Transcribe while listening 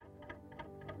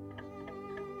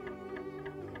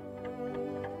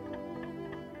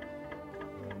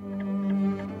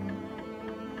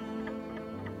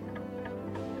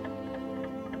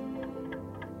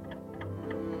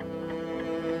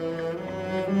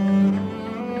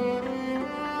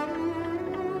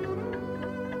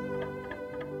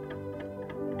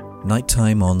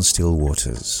Nighttime on Still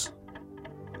Waters.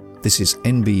 This is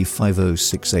NB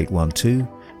 506812,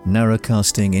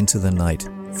 narrowcasting into the night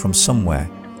from somewhere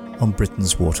on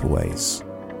Britain's waterways.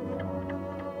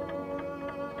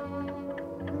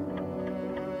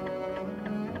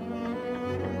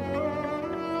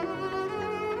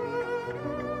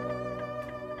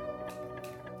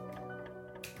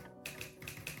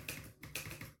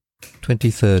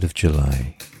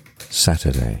 July 23rd,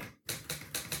 Saturday.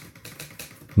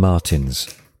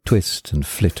 Martins twist and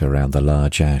flit around the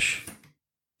large ash,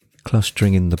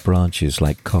 clustering in the branches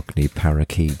like cockney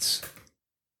parakeets.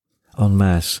 En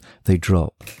masse they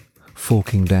drop,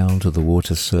 forking down to the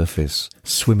water surface,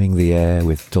 swimming the air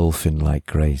with dolphin-like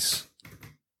grace.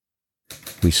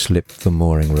 We slip the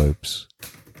mooring ropes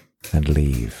and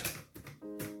leave.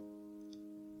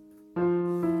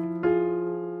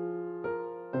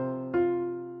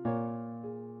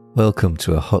 Welcome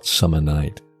to a hot summer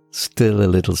night, still a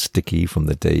little sticky from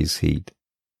the day's heat.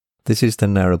 This is the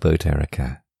narrowboat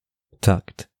Erica,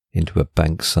 tucked into a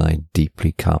bankside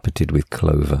deeply carpeted with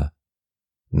clover,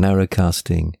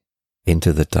 narrowcasting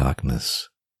into the darkness,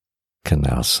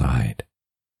 canal side.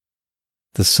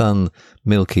 The sun,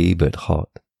 milky but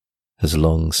hot, has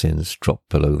long since dropped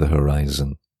below the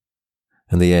horizon,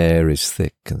 and the air is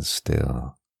thick and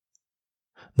still.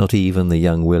 Not even the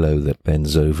young willow that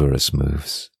bends over us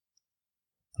moves.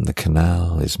 And the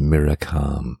canal is mirror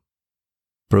calm,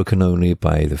 broken only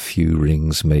by the few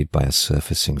rings made by a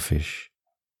surfacing fish.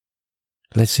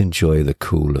 Let's enjoy the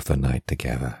cool of the night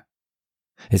together.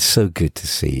 It's so good to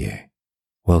see you.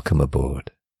 Welcome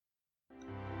aboard.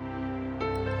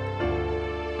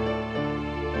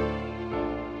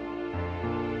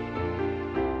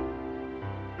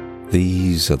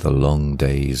 These are the long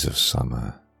days of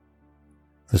summer.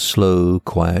 The slow,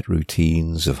 quiet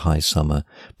routines of high summer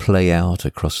play out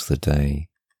across the day.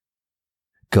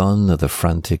 Gone are the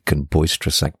frantic and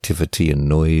boisterous activity and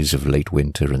noise of late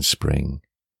winter and spring.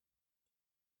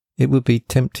 It would be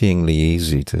temptingly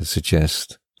easy to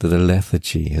suggest that a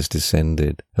lethargy has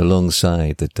descended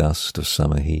alongside the dust of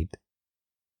summer heat.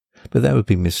 But that would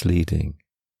be misleading.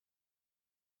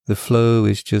 The flow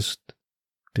is just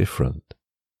different.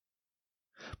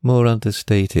 More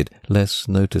understated, less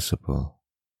noticeable.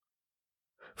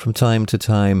 From time to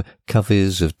time,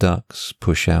 coveys of ducks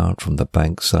push out from the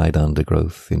bankside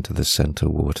undergrowth into the centre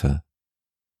water,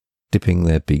 dipping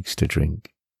their beaks to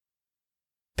drink.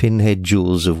 Pinhead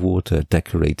jewels of water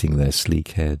decorating their sleek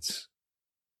heads.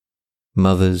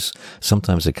 Mothers,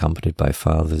 sometimes accompanied by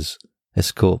fathers,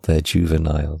 escort their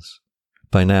juveniles.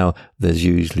 By now, there's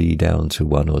usually down to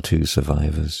 1 or 2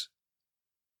 survivors.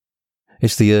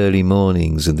 It's the early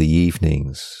mornings and the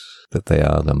evenings that they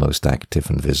are the most active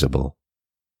and visible.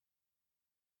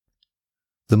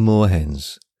 The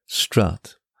moorhens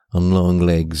strut on long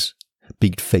legs,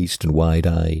 beaked-faced and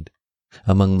wide-eyed,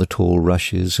 among the tall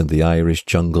rushes and the Irish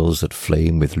jungles that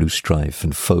flame with loosestrife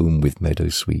and foam with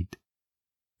meadowsweet.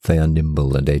 They are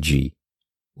nimble and edgy,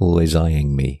 always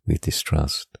eyeing me with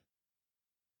distrust.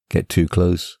 Get too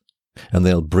close, and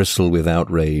they'll bristle with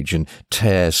outrage and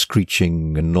tear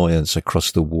screeching annoyance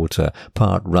across the water,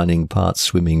 part running, part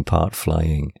swimming, part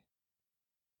flying.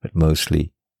 But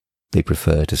mostly, they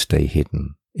prefer to stay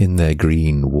hidden in their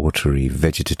green, watery,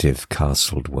 vegetative,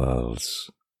 castled worlds.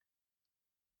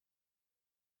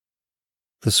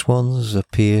 The swans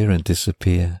appear and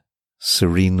disappear,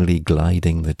 serenely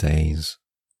gliding the days.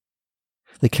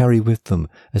 They carry with them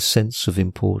a sense of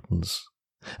importance,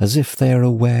 as if they are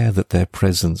aware that their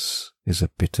presence is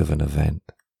a bit of an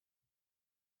event.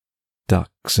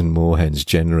 Ducks and moorhens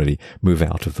generally move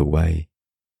out of the way.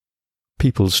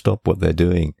 People stop what they're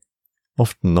doing,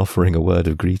 often offering a word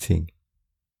of greeting.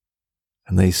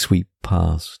 And they sweep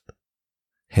past,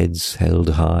 heads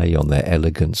held high on their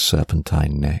elegant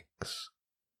serpentine necks,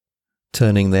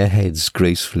 turning their heads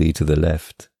gracefully to the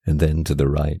left and then to the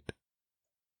right.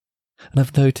 And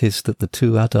I've noticed that the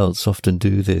 2 adults often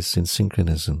do this in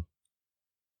synchronism.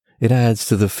 It adds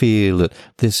to the feel that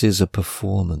this is a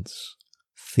performance,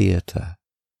 theatre,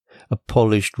 a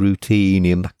polished routine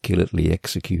immaculately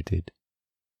executed.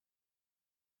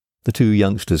 The 2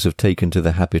 youngsters have taken to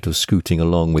the habit of scooting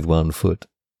along with 1 foot,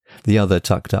 the other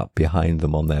tucked up behind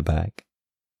them on their back.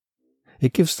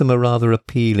 It gives them a rather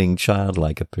appealing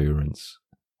childlike appearance,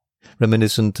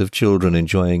 reminiscent of children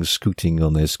enjoying scooting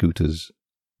on their scooters.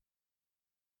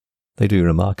 They do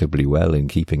remarkably well in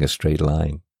keeping a straight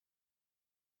line.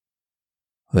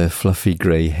 Their fluffy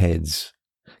grey heads,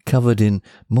 covered in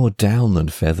more down than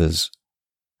feathers,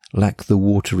 lack the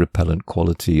water-repellent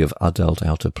quality of adult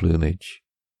outer plumage,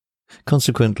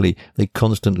 Consequently, they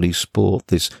constantly sport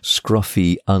this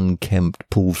scruffy, unkempt,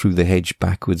 pull-through-the-hedge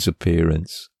backwards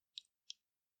appearance.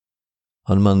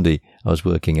 On Monday, I was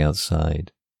working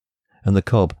outside, and the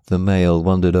cob, the male,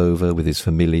 wandered over with his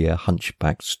familiar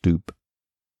hunchbacked stoop.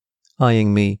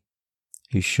 Eyeing me,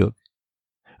 he shook,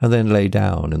 and then lay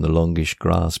down in the longish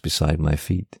grass beside my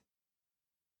feet.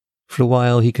 For a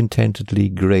while he contentedly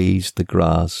grazed the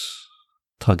grass,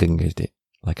 tugging at it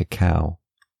like a cow.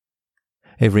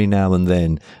 Every now and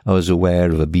then I was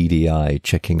aware of a beady eye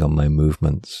checking on my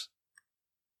movements.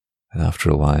 And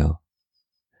after a while,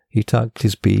 he tucked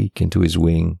his beak into his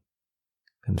wing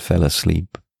and fell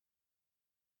asleep.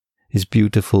 His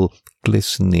beautiful,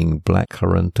 glistening black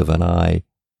currant of an eye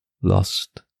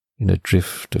lost in a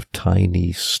drift of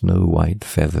tiny snow-white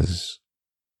feathers.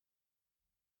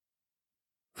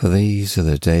 For these are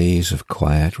the days of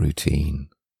quiet routine.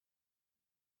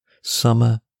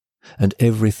 Summer and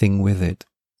everything with it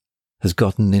has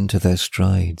gotten into their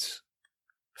strides,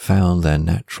 found their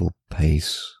natural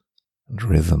pace and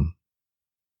rhythm.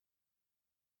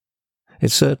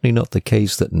 It's certainly not the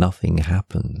case that nothing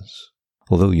happens,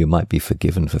 although you might be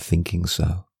forgiven for thinking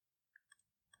so.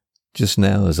 Just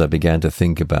now, as I began to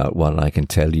think about what I can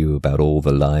tell you about all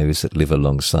the lives that live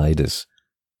alongside us,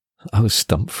 I was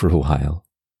stumped for a while.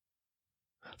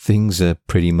 Things are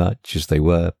pretty much as they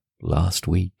were last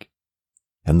week,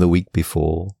 and the week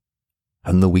before,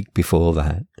 and the week before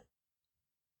that.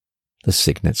 The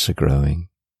cygnets are growing,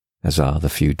 as are the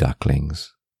few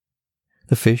ducklings.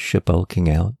 The fish are bulking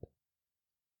out.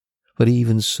 But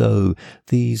even so,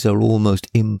 these are almost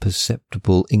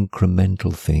imperceptible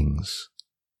incremental things.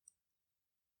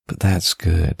 But that's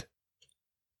good.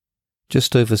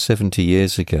 Just over 70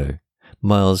 years ago,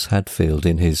 Miles Hadfield,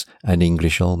 in his An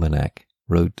English Almanac,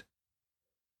 wrote,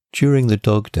 "During the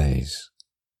dog days,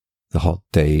 the hot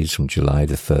days from July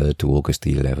the 3rd to August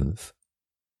the 11th,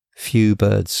 few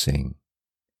birds sing.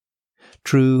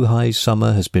 True high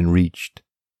summer has been reached,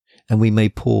 and we may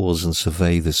pause and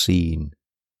survey the scene.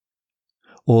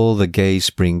 All the gay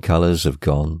spring colours have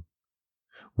gone.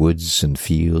 Woods and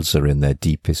fields are in their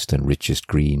deepest and richest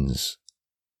greens.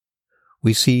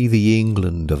 We see the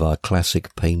England of our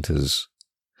classic painters,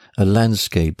 a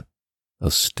landscape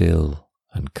of still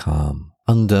and calm,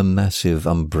 under massive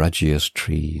umbrageous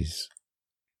trees.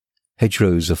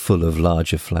 Hedgerows are full of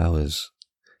larger flowers.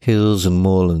 Hills and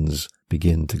moorlands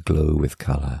begin to glow with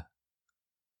colour."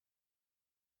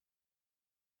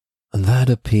 And that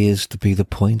appears to be the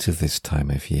point of this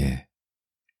time of year.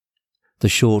 The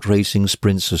short racing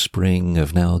sprints of spring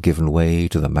have now given way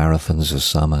to the marathons of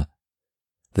summer.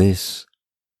 This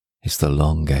is the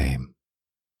long game.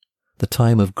 The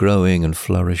time of growing and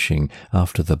flourishing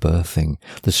after the birthing,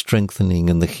 the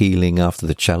strengthening and the healing after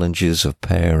the challenges of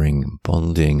pairing,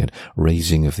 bonding and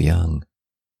raising of the young.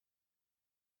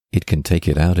 It can take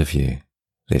it out of you,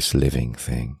 this living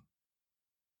thing.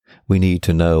 We need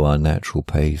to know our natural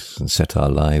pace and set our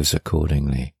lives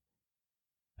accordingly.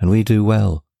 And we do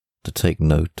well to take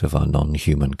note of our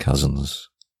non-human cousins.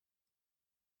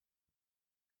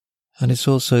 And it's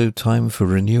also time for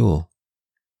renewal.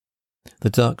 The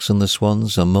ducks and the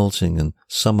swans are molting and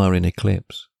some are in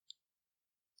eclipse.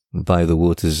 And by the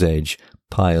water's edge,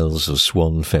 piles of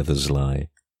swan feathers lie.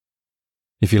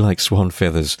 If you like swan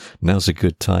feathers, now's a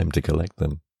good time to collect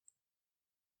them.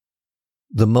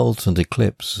 The molt and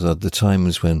eclipse are the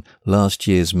times when last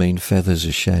year's main feathers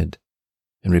are shed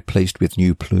and replaced with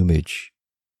new plumage.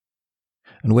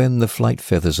 And when the flight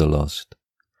feathers are lost,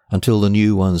 until the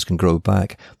new ones can grow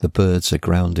back, the birds are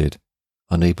grounded,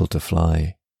 unable to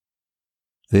fly.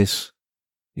 This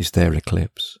is their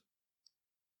eclipse.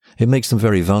 It makes them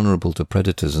very vulnerable to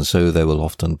predators, and so they will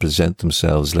often present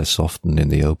themselves less often in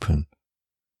the open,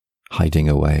 hiding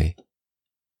away.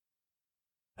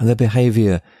 And their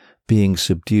behaviour being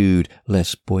subdued,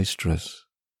 less boisterous.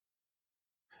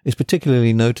 It's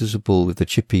particularly noticeable with the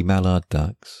chippy mallard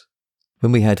ducks.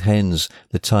 When we had hens,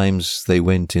 the times they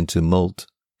went into molt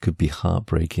could be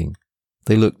heartbreaking.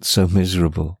 They looked so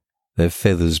miserable, their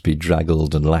feathers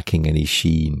bedraggled and lacking any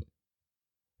sheen,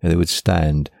 and they would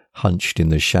stand hunched in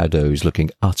the shadows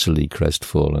looking utterly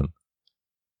crestfallen.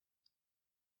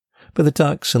 But the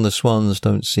ducks and the swans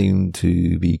don't seem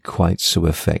to be quite so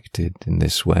affected in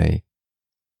this way.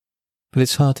 But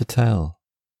it's hard to tell.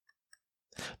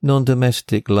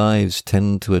 Non-domestic lives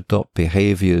tend to adopt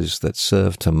behaviours that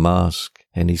serve to mask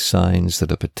any signs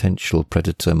that a potential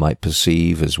predator might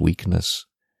perceive as weakness,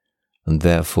 and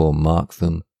therefore mark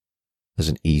them as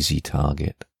an easy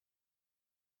target.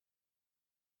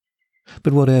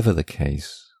 But whatever the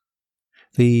case,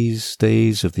 these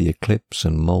days of the eclipse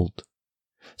and molt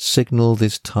signal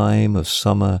this time of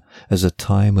summer as a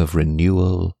time of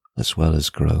renewal as well as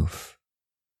growth.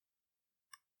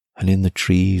 And in the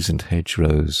trees and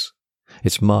hedgerows,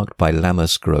 it's marked by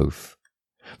lammas growth,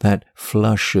 that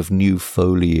flush of new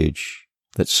foliage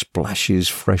that splashes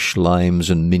fresh limes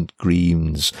and mint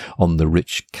greens on the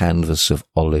rich canvas of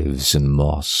olives and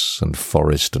moss and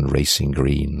forest and racing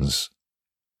greens.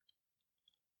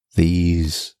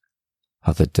 These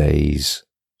are the days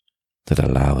that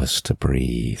allow us to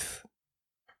breathe.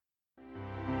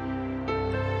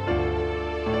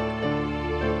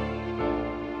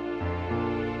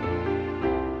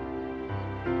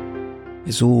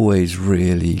 It's always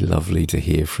really lovely to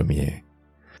hear from you.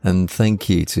 And thank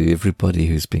you to everybody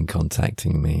who's been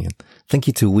contacting me. And thank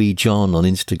you to Wee John on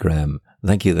Instagram.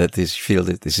 Thank you that feel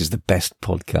that this is the best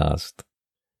podcast.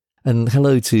 And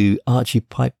hello to Archie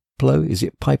Piplo. Is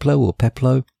it Piplo or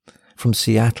Peplo from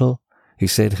Seattle, who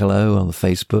said hello on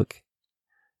Facebook.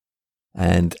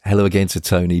 And hello again to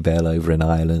Tony Bell over in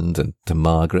Ireland, and to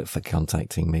Margaret for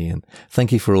contacting me. And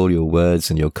thank you for all your words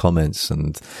and your comments.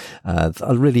 And I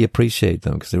really appreciate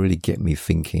them because they really get me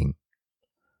thinking.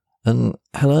 And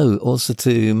hello also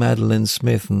to Madeline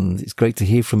Smith, and it's great to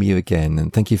hear from you again.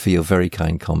 And thank you for your very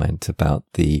kind comment about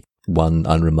the One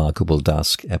Unremarkable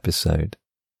Dusk episode.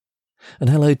 And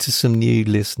hello to some new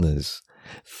listeners.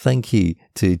 Thank you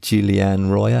to Julianne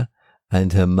Royer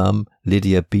and her mum,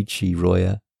 Lydia Beachy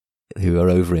Royer, who are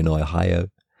over in Ohio,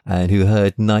 and who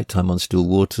heard Nighttime on Still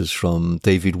Waters from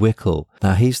David Wickle.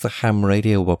 Now, he's the ham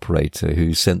radio operator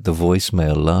who sent the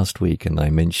voicemail last week, and I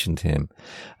mentioned him.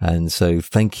 And so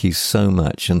thank you so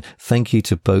much, and thank you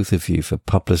to both of you for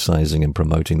publicizing and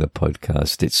promoting the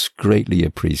podcast. It's greatly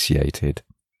appreciated.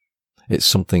 It's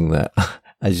something that,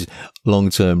 as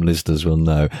long-term listeners will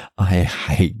know, I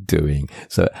hate doing.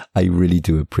 So I really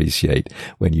do appreciate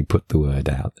when you put the word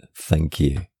out. Thank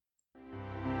you.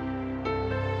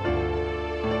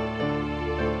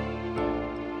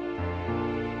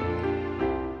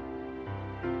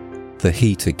 The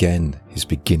heat again is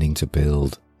beginning to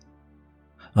build.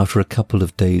 After a couple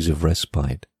of days of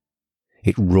respite,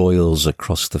 it roils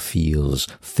across the fields,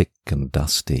 thick and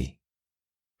dusty.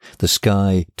 The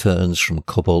sky turns from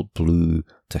cobalt blue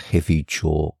to heavy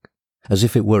chalk, as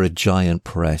if it were a giant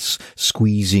press,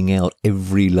 squeezing out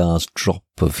every last drop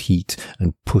of heat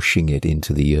and pushing it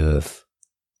into the earth.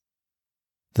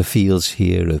 The fields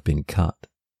here have been cut,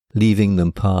 leaving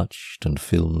them parched and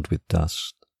filled with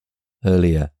dust.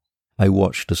 Earlier, I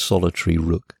watched a solitary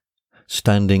rook,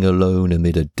 standing alone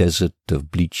amid a desert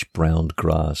of bleach-browned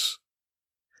grass.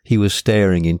 He was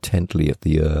staring intently at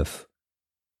the earth.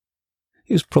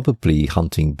 He was probably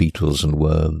hunting beetles and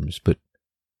worms, but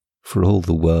for all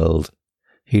the world,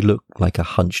 he looked like a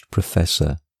hunched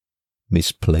professor,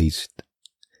 misplaced,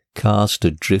 cast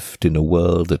adrift in a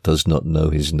world that does not know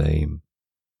his name.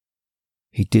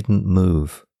 He didn't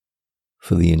move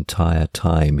for the entire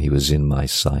time he was in my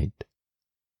sight.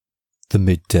 The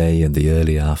midday and the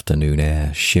early afternoon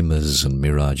air shimmers and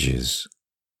mirages,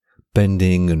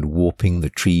 bending and warping the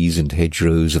trees and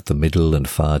hedgerows of the middle and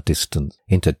far distance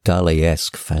into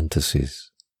Dali-esque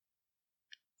fantasies.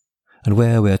 And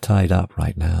where we're tied up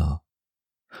right now,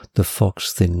 the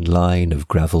fox-thin line of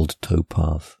gravelled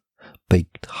towpath,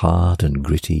 baked hard and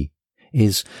gritty,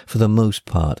 is, for the most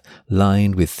part,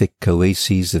 lined with thick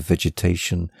oases of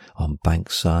vegetation on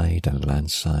bankside and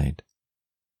landside.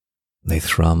 They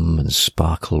thrum and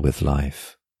sparkle with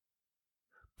life.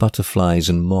 Butterflies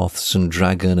and moths and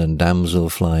dragon and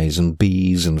damselflies and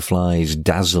bees and flies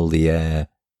dazzle the air.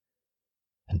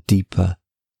 And deeper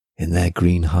in their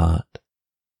green heart,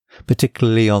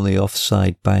 particularly on the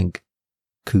offside bank,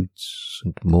 coots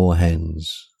and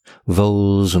moorhens,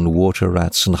 voles and water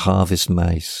rats and harvest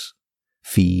mice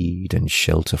feed and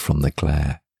shelter from the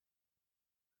glare.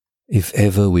 If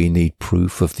ever we need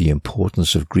proof of the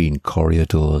importance of green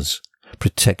corridors,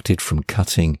 protected from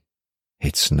cutting,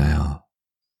 it's now.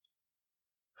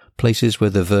 Places where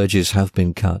the verges have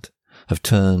been cut have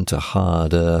turned to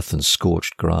hard earth and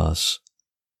scorched grass.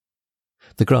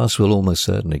 The grass will almost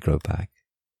certainly grow back,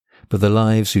 but the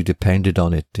lives who depended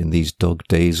on it in these dog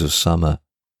days of summer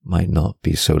might not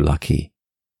be so lucky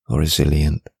or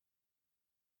resilient.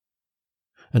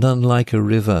 And unlike a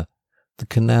river, the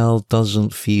canal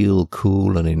doesn't feel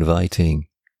cool and inviting.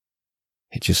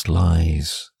 It just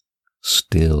lies,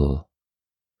 still,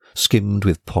 skimmed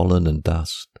with pollen and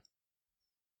dust.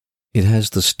 It has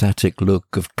the static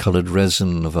look of coloured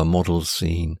resin of a model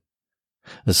scene,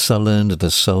 as sullen and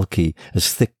as sulky,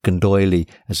 as thick and oily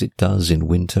as it does in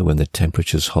winter when the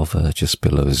temperatures hover just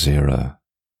below zero.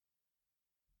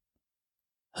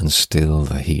 And still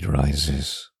the heat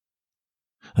rises.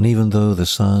 And even though the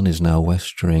sun is now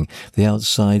westering, the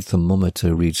outside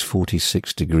thermometer reads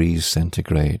 46 degrees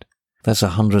centigrade. That's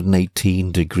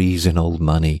 118 degrees in old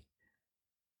money.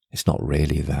 It's not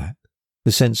really that.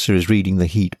 The sensor is reading the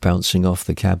heat bouncing off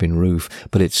the cabin roof,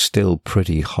 but it's still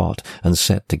pretty hot and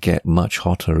set to get much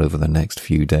hotter over the next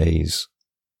few days.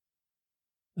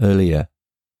 Earlier,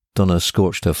 Donna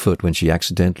scorched her foot when she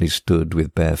accidentally stood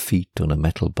with bare feet on a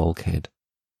metal bulkhead.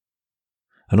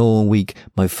 And all week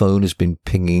my phone has been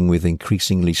pinging with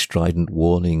increasingly strident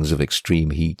warnings of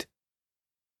extreme heat.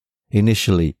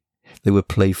 Initially, they were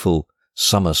playful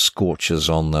summer scorchers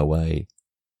on their way.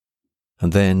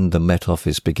 And then the Met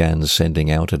Office began sending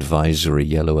out advisory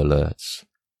yellow alerts.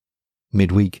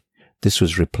 Midweek, this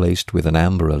was replaced with an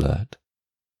amber alert.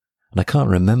 And I can't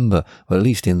remember, or at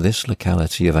least in this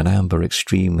locality, of an amber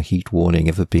extreme heat warning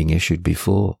ever being issued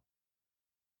before.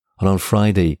 And on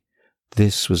Friday,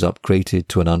 this was upgraded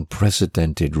to an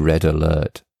unprecedented red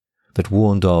alert that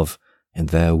warned of, in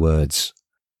their words,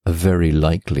 a very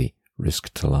likely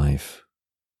risk to life.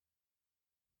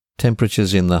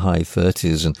 Temperatures in the high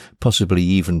 30s and possibly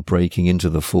even breaking into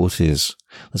the 40s,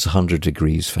 that's 100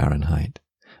 degrees Fahrenheit,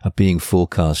 are being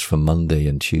forecast for Monday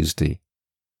and Tuesday.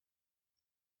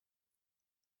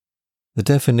 The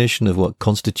definition of what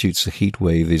constitutes a heat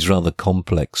wave is rather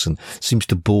complex and seems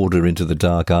to border into the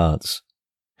dark arts.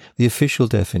 The official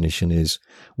definition is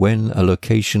when a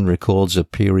location records a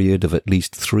period of at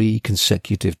least 3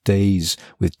 consecutive days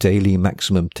with daily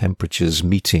maximum temperatures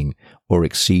meeting or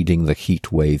exceeding the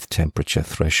heat wave temperature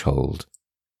threshold.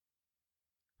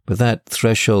 But that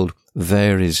threshold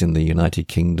varies in the United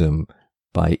Kingdom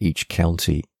by each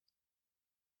county.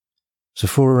 So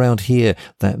for around here,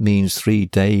 that means 3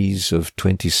 days of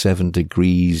 27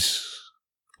 degrees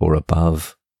or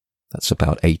above. That's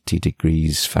about 80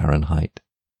 degrees Fahrenheit.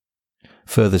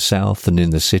 Further south and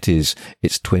in the cities,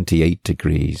 it's 28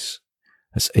 degrees.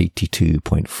 That's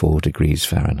 82.4 degrees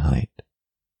Fahrenheit.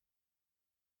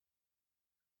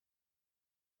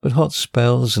 But hot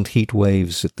spells and heat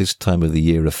waves at this time of the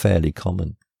year are fairly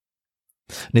common.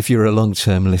 And if you're a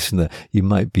long-term listener, you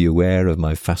might be aware of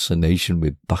my fascination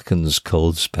with Buchan's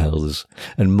cold spells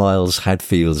and Miles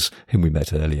Hadfield's, whom we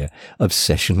met earlier,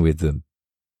 obsession with them.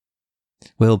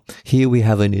 Well, here we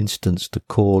have an instance to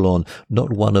call on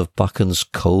not one of Buchan's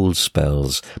cold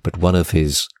spells, but one of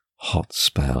his hot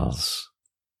spells.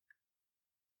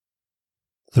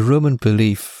 The Roman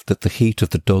belief that the heat of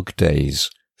the dog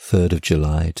days, 3rd of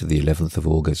July to the 11th of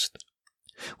August,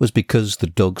 was because the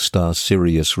dog star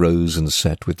Sirius rose and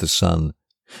set with the sun,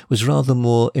 was rather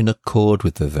more in accord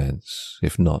with events,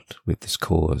 if not with this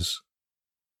cause.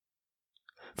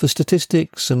 For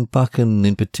statistics, and Buchan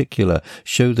in particular,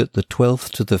 show that the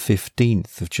 12th to the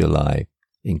 15th of July,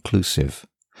 inclusive,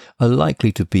 are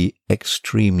likely to be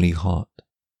extremely hot.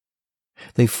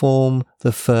 They form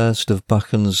the first of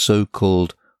Buchan's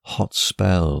so-called hot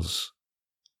spells.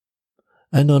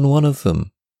 And on one of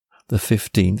them, the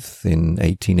 15th in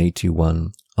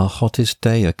 1881, our hottest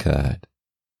day occurred.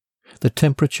 The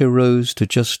temperature rose to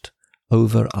just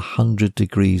over 100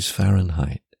 degrees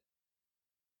Fahrenheit.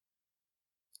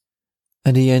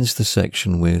 And he ends the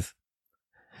section with,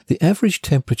 the average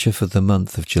temperature for the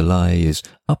month of July is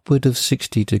upward of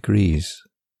 60 degrees.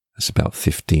 That's about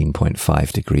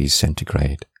 15.5 degrees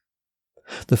centigrade.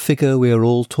 The figure we are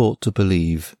all taught to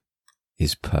believe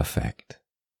is perfect.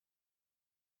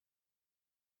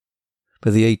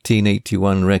 But the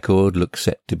 1881 record looks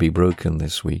set to be broken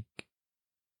this week.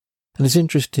 And it's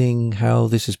interesting how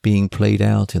this is being played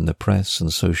out in the press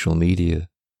and social media.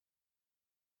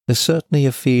 There's certainly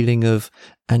a feeling of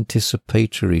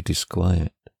anticipatory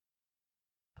disquiet.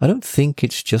 I don't think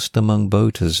it's just among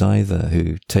boaters either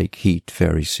who take heat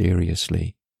very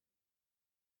seriously.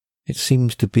 It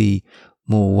seems to be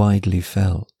more widely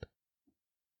felt.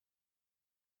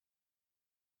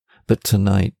 But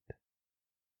tonight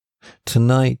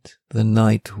the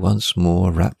night once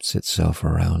more wraps itself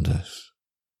around us,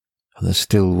 and the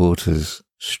still waters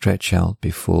stretch out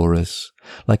before us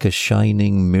like a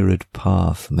shining mirrored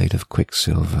path made of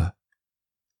quicksilver.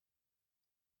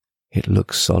 It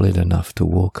looks solid enough to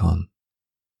walk on,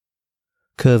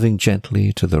 curving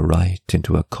gently to the right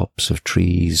into a copse of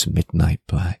trees midnight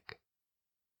black.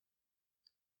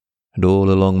 And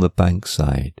all along the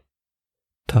bankside,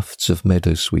 tufts of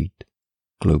meadowsweet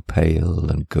glow pale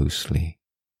and ghostly.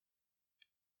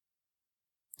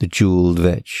 The jewelled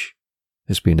vetch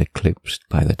has been eclipsed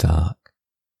by the dark.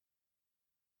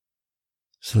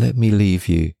 So let me leave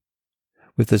you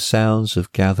with the sounds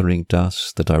of gathering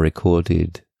dust that I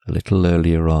recorded a little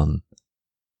earlier on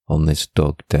this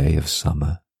dog day of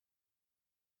summer.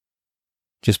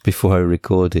 Just before I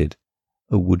recorded,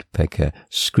 A woodpecker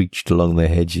screeched along the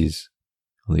hedges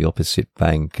on the opposite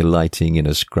bank, alighting in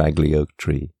a scraggly oak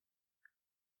tree.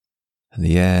 And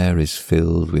the air is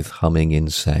filled with humming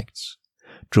insects,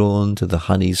 drawn to the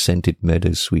honey-scented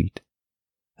meadowsweet,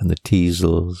 and the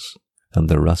teasels and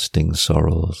the rusting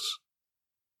sorrels.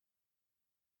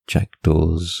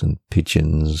 Jackdaws and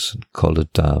pigeons and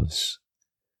collared doves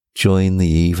join the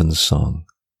even song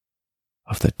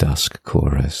of the dusk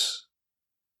chorus.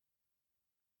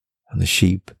 And the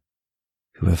sheep,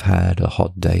 who have had a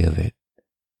hot day of it,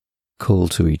 call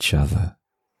to each other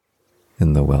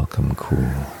in the welcome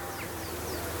cool.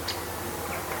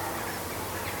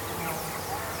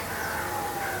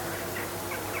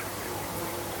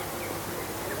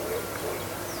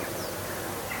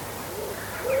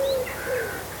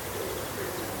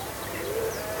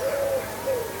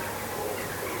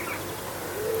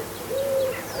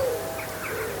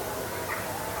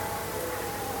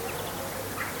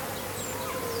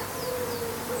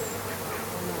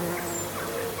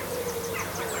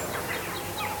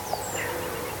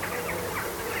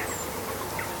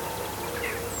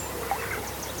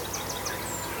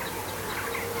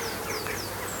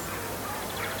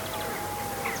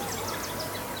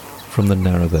 From the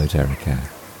narrowboat Erica,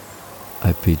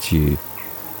 I bid you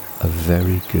a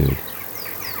very good,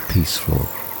 peaceful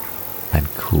and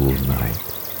cool night.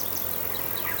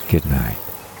 Good night.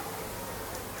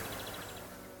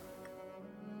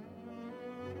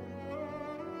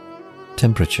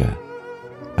 Temperature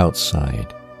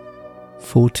outside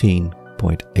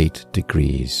 14.8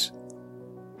 degrees.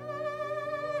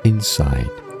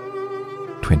 Inside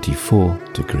 24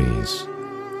 degrees.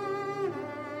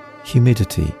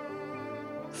 Humidity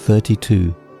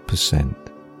 32%.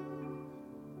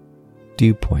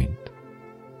 Dew point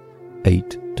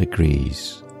 8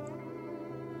 degrees.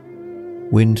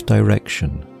 Wind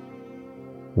direction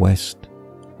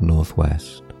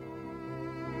west-northwest.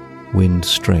 Wind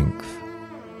strength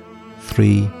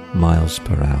 3 miles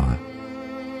per hour.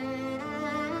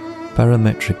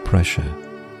 Barometric pressure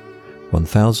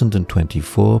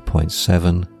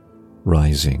 1024.7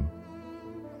 rising.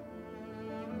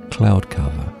 Cloud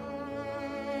cover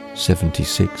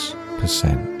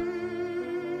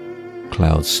 76%.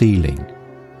 Cloud ceiling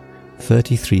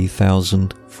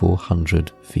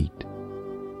 33,400 feet.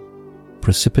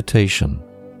 Precipitation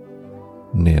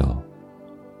nil.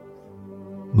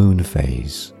 Moon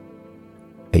phase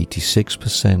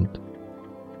 86%,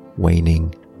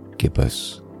 waning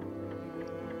gibbous.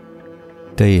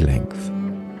 Day length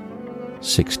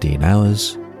 16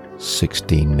 hours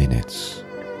 16 minutes.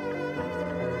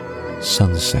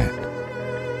 Sunset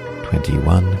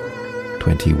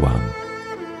 21:21.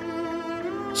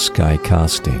 Sky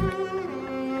casting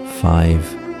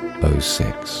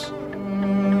 5:06.